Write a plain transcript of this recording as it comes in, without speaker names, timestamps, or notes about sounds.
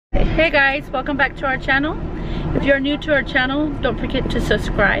Hey guys, welcome back to our channel. If you're new to our channel, don't forget to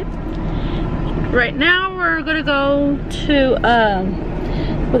subscribe. Right now we're gonna go to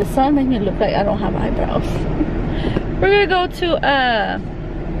well, the sun makes me look like I don't have eyebrows. We're gonna go to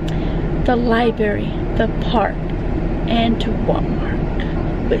the library, the park, and to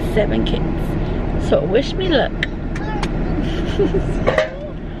Walmart with 7 kids. So wish me luck.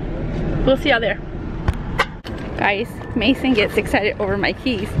 We'll see y'all there. Guys, Mason gets excited over my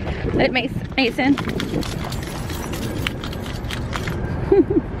keys. Let Mason.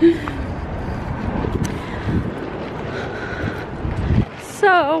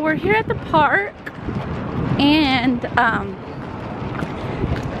 So we're here at the park, and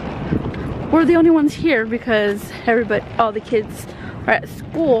we're the only ones here because all the kids are at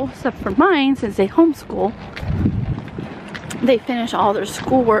school except for mine, since they homeschool. They finish all their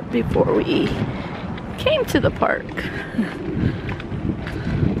schoolwork before we came to the park.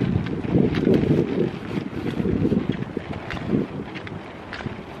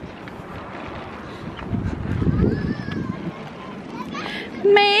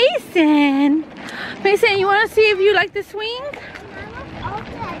 Mason, you want to see if you like the swing?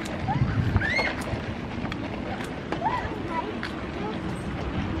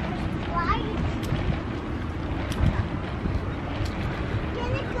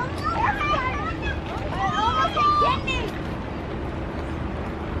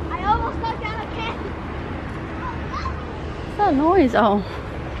 What's that noise? Oh.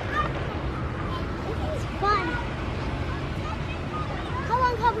 This is fun. How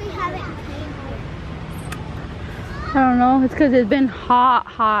long have we haven't played? I don't know. It's because it's been hot.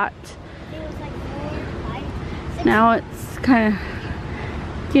 It was like 4, 5, 6. Now it's kind of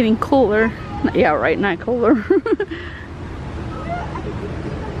getting cooler. Yeah, right, not cooler.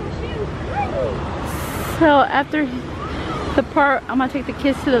 So after the park, I'm gonna take the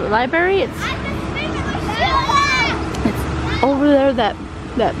kids to the library. It's over there, that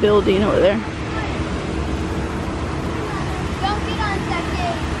building over there. Don't get on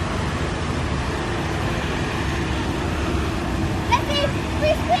second. Let's see,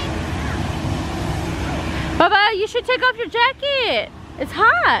 Baba, you should take off your jacket. It's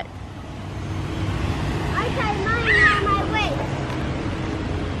hot. I tied mine around my waist.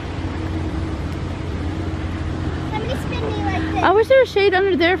 Somebody spin me like this. I wish there was shade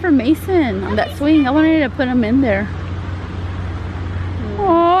under there for Mason on that swing. I wanted to put him in there.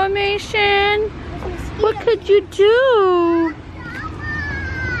 Oh, Mason, what could you do?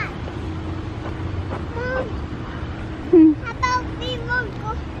 Mom, how about we look?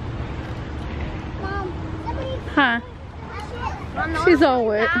 Mom, somebody. Huh? She's all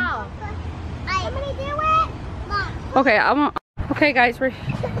wet. Somebody do it. Mom. Okay, okay, guys,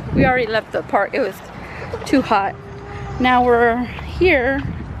 we already left the park. It was too hot. Now we're here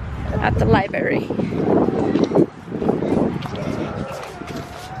at the library.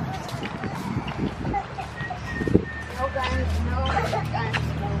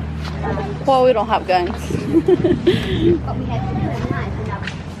 Well, we don't have guns. But we have to do a knife.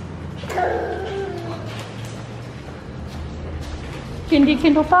 Candy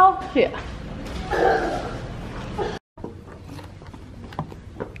Kindle file? Yeah.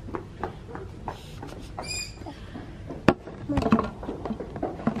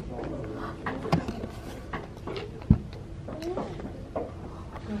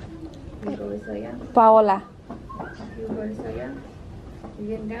 Paola. You go to Saya. You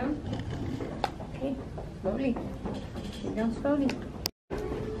get down. Okay, slowly. Get down slowly.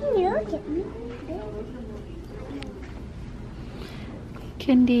 You look at me.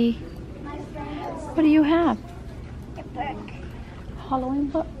 Candy, what do you have? A book. Halloween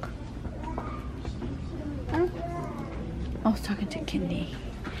book? Huh? I was talking to Candy.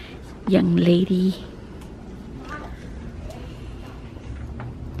 Young lady.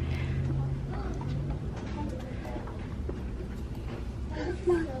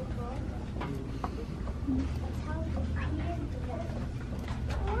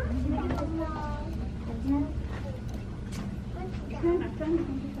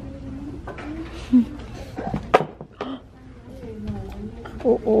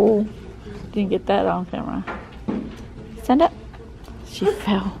 Oh, didn't get that on camera. Stand up. She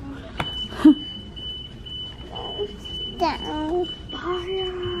fell. Down.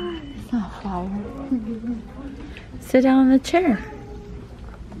 Fire. It's not fire. Sit down in the chair.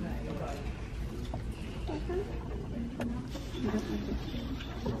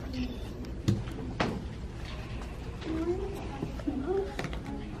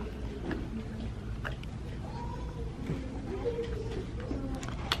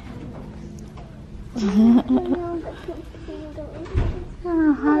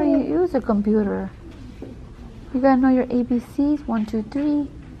 Oh, how do use a computer. You gotta know your ABCs. 1, 2, 3.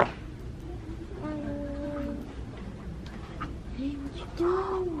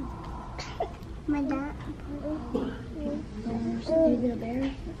 My dad. There's 3 little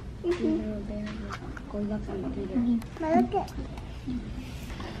bears. 3 little bears. Goldilocks and 3 bears. Look at.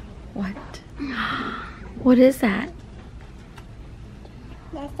 What? What is that?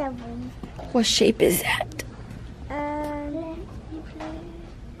 That's a wing. What shape is that?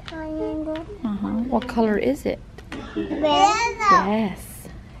 Triangle. What color is it? Red. Yes.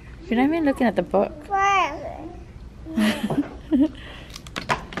 You're not even looking at the book.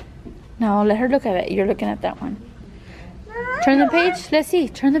 No, let her look at it. You're looking at that one. Turn the page. Let's see.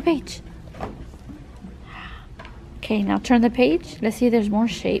 Turn the page. Okay, now turn the page. Let's see if there's more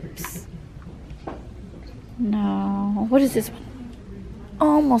shapes. No. What is this one?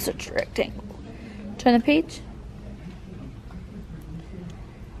 Almost a rectangle. Turn the page.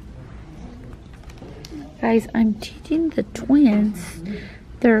 Guys, I'm teaching the twins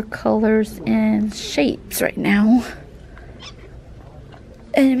their colors and shapes right now.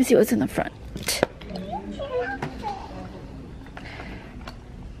 And let me see what's in the front.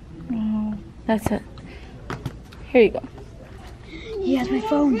 Oh, that's it. Here you go. He has my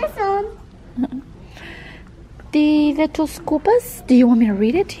phone. This one. The little scupas. Do you want me to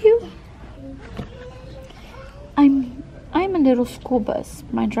read it to you? I'm a little school bus.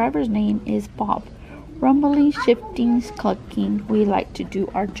 My driver's name is Bob. Rumbling, shifting, clucking. We like to do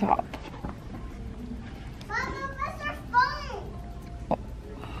our job. Mama, that's our phone.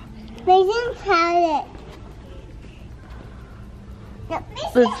 They didn't have it. No,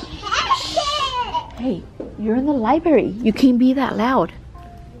 they Let's- have it. Hey, you're in the library. You can't be that loud.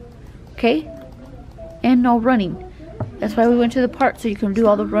 Okay? And no running. That's why we went to the park, so you can do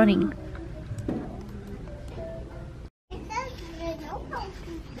all the running.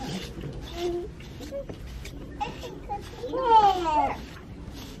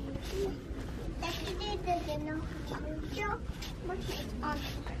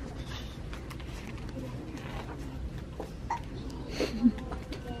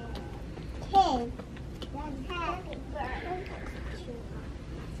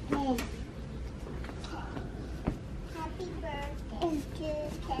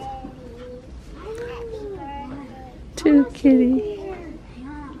 To Kitty.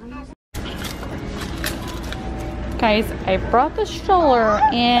 Guys, I brought the stroller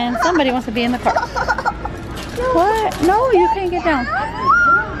and somebody wants to be in the car. What? No, you can't get down.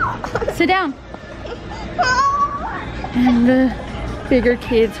 Sit down. And the bigger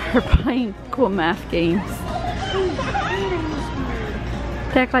kids are playing cool math games.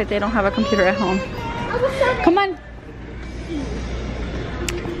 They act like they don't have a computer at home. Come on.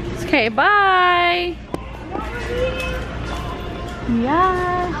 Okay, bye.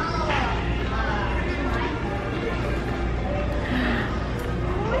 Yeah.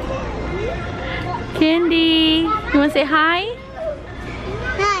 Candy, you want to say hi?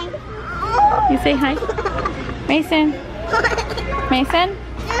 Hi. You say hi. Mason. Mason.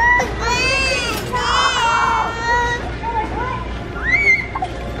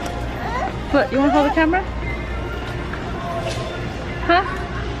 Look, you want to hold the camera? Huh?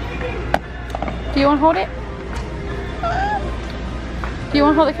 Do you want to hold it? Do you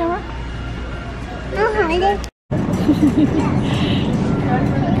want to hold the camera?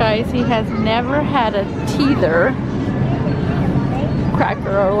 Guys, he has never had a teether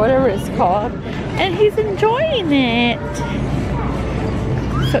cracker or whatever it's called, and he's enjoying it.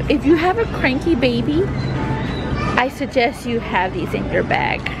 So if you have a cranky baby, I suggest you have these in your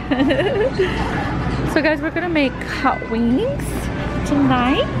bag. So guys, we're gonna make hot wings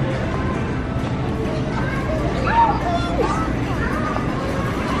tonight.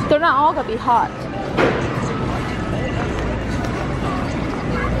 They're not all gonna be hot.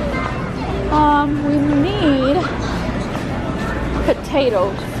 We need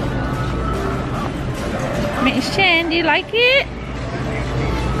potatoes. Mason, do you like it?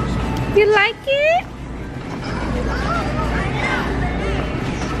 You like it?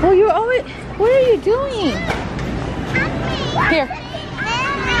 Oh, you're always, what are you doing? Here.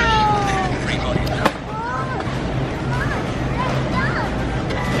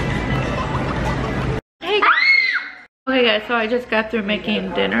 Hey guys. Okay guys, so I just got through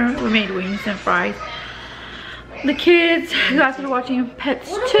making dinner. We made wings and fries. The kids got through watching Pets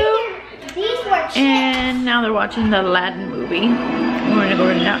 2. And now they're watching the Aladdin movie. We're gonna go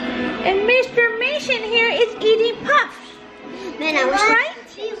right now. And Mr. Mason here is eating puffs. Man, I was Right?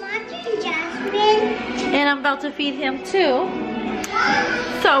 watching Jasmine. And I'm about to feed him too.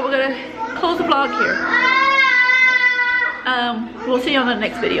 So we're gonna close the vlog here. We'll see you on the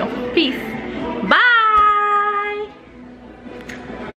next video. Peace. Bye.